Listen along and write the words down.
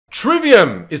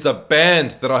Trivium is a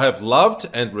band that I have loved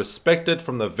and respected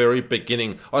from the very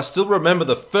beginning. I still remember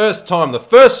the first song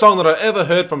that I ever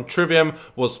heard from Trivium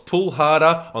was Pull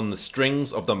Harder on the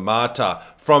Strings of the Martyr.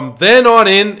 From then on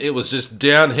in, it was just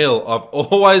downhill. I've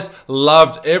always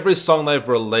loved every song they've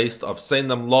released. I've seen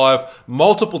them live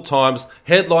multiple times,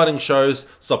 headlining shows,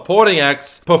 supporting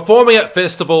acts, performing at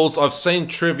festivals. I've seen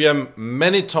Trivium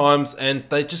many times and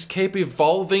they just keep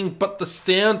evolving, but the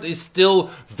sound is still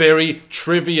very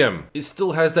Trivium. It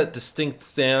still has that distinct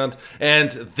sound,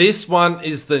 and this one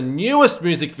is the newest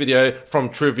music video from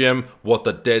Trivium, What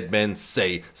the Dead Men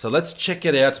Say. So let's check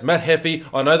it out. Matt Heffy,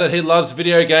 I know that he loves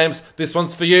video games. This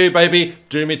one's for you, baby.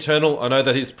 Doom Eternal. I know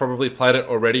that he's probably played it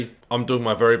already. I'm doing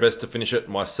my very best to finish it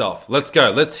myself. Let's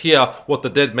go. Let's hear What the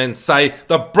Dead Men Say,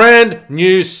 the brand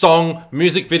new song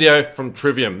music video from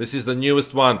Trivium. This is the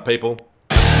newest one, people.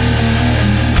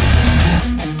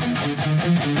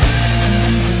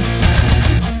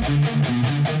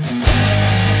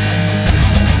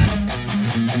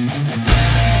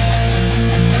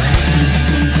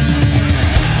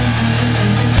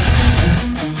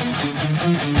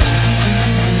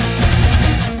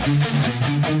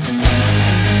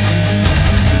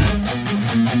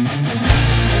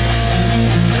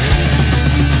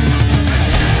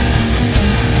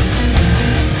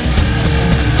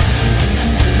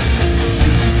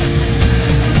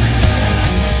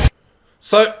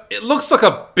 So it looks like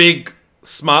a big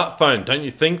smartphone, don't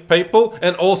you think, people?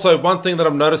 And also, one thing that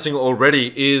I'm noticing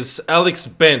already is Alex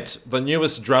Bent, the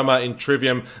newest drummer in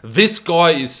Trivium. This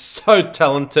guy is so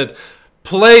talented.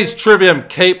 Please, Trivium,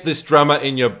 keep this drummer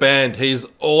in your band. He's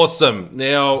awesome.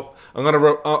 Now,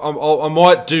 I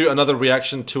might do another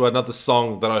reaction to another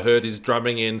song that I heard he's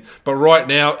drumming in, but right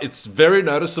now it's very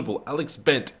noticeable. Alex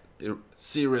Bent, a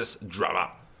serious drummer.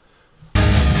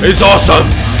 He's awesome.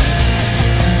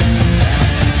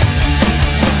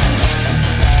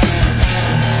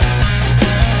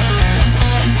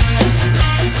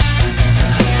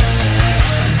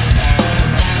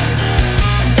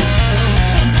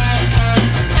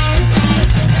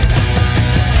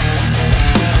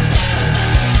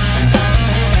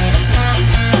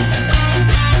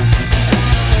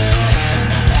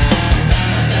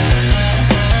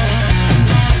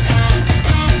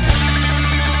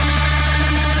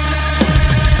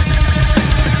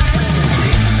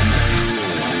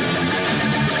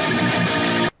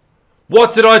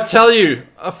 What did I tell you?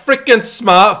 A freaking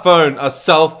smartphone, a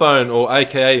cell phone, or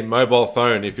aka mobile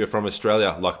phone if you're from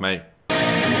Australia like me.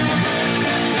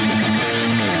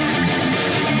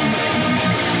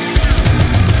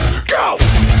 Go!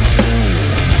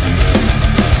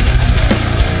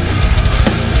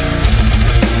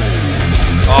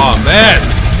 Oh man,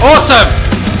 awesome!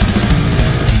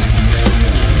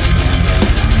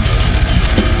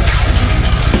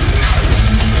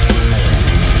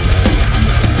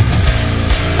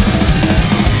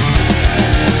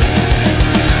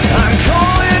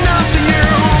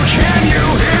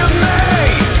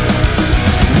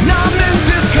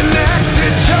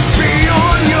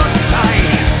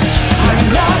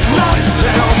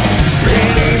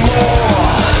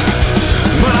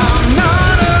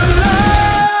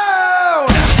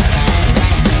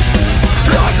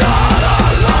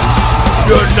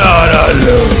 You're not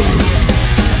alone.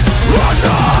 You're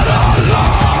not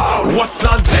alone. What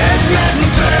the dead men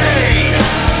say,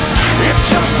 it's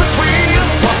just between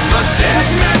us. What the dead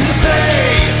men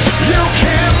say, you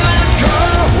can't let go.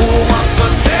 What the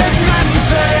dead men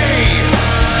say,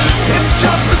 it's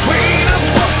just between us.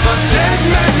 What the dead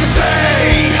men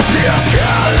say, you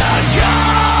can't let go.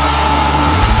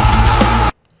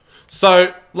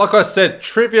 So, like I said,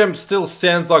 Trivium still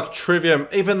sounds like Trivium,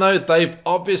 even though they've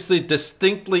obviously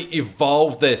distinctly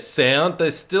evolved their sound.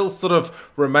 They still sort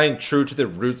of remain true to their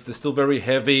roots. They're still very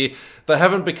heavy. They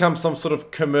haven't become some sort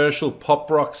of commercial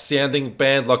pop rock sounding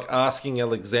band like Asking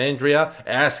Alexandria,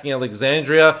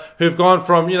 who've gone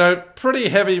from, you know, pretty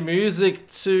heavy music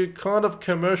to kind of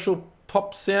commercial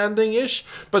pop sounding-ish.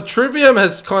 But Trivium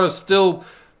has kind of still...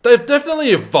 They've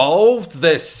definitely evolved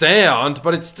their sound,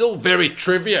 but it's still very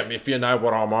Trivium, if you know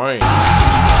what I mean.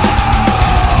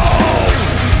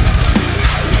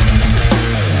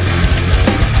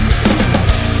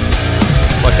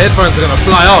 My headphones are gonna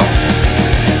fly off.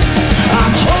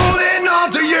 I'm holding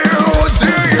on to you, do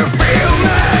you feel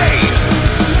me?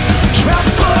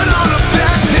 Trapped but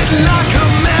unaffected like a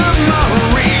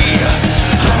memory.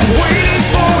 I'm waiting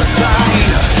for a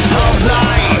sign of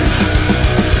life.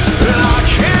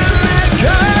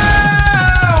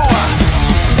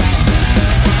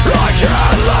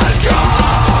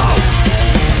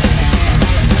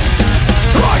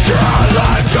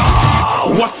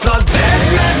 What the dead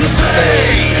men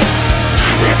say.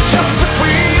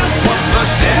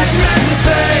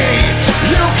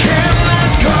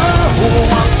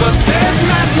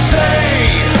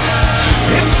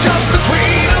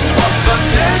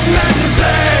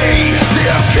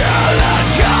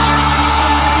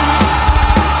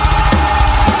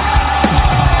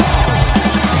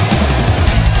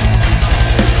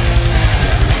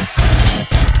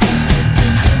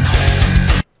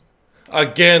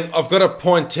 again, I've got to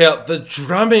point out the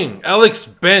drumming. Alex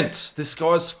Bent, this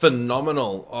guy's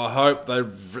phenomenal. I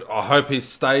hope he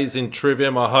stays in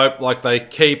Trivium. I hope like they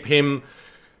keep him.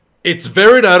 It's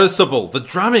very noticeable. The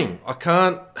drumming, I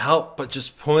can't help but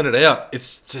just point it out.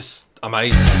 It's just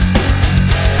amazing.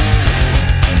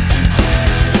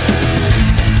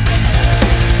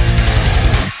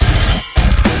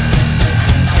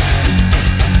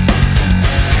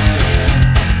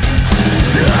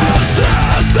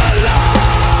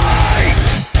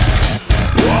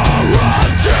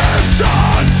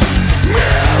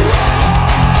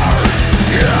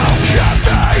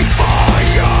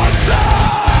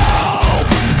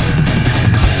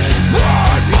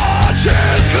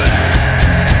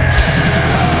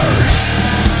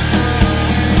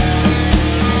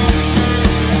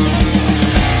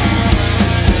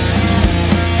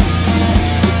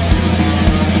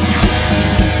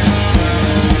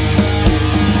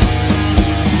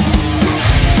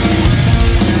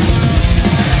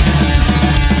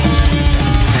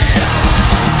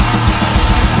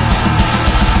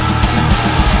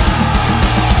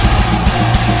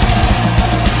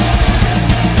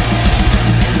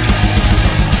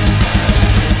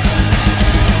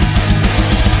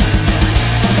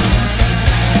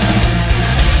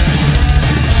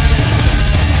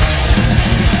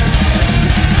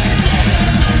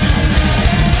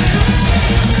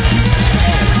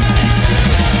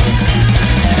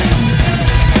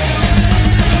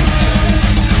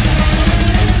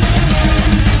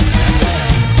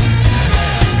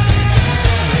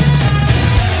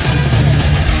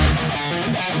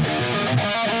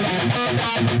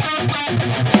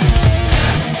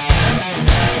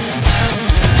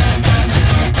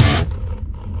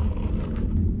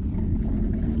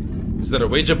 Is that a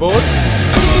Ouija board?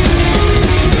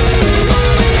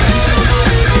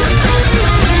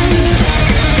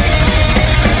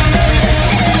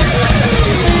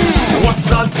 What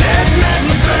the dead men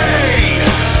say,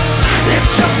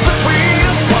 it's just between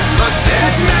us. What the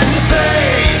dead men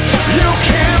say, you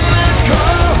can't let go.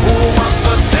 What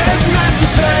the dead men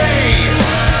say,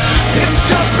 it's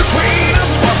just between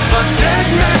us. What the dead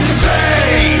men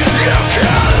say, you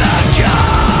can't let go.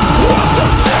 What the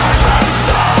dead men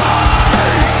say,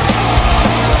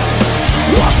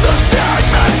 what the dead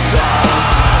men say,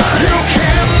 you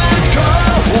can't let go.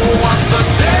 What the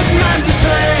dead men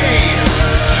say,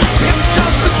 it's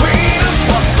just between us.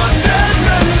 What the dead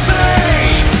men say,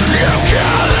 you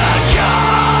can't let go.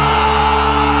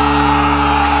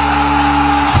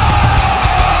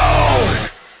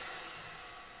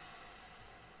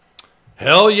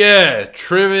 Hell yeah,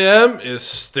 Trivium is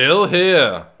still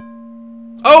here.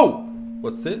 Oh,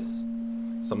 what's this?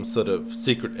 Some sort of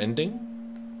secret ending?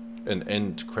 An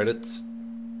end credits,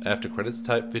 after credits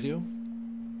type video?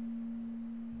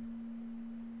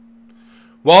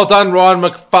 Well done, Ryan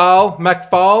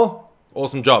McFall.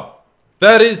 Awesome job.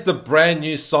 That is the brand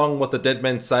new song, What the Dead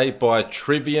Men Say by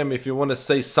Trivium. If you want to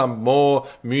see some more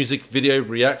music video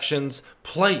reactions,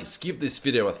 please give this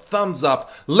video a thumbs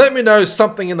up. Let me know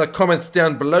something in the comments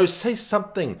down below. Say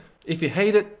something. If you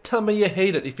hate it, tell me you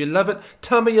hate it. If you love it,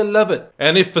 tell me you love it.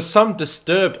 And if for some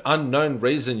disturbed, unknown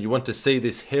reason you want to see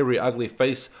this hairy, ugly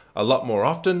face a lot more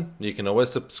often, you can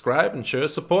always subscribe and show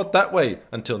support that way.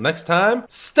 Until next time,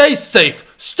 stay safe,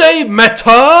 stay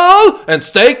metal, and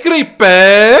stay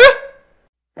creepy.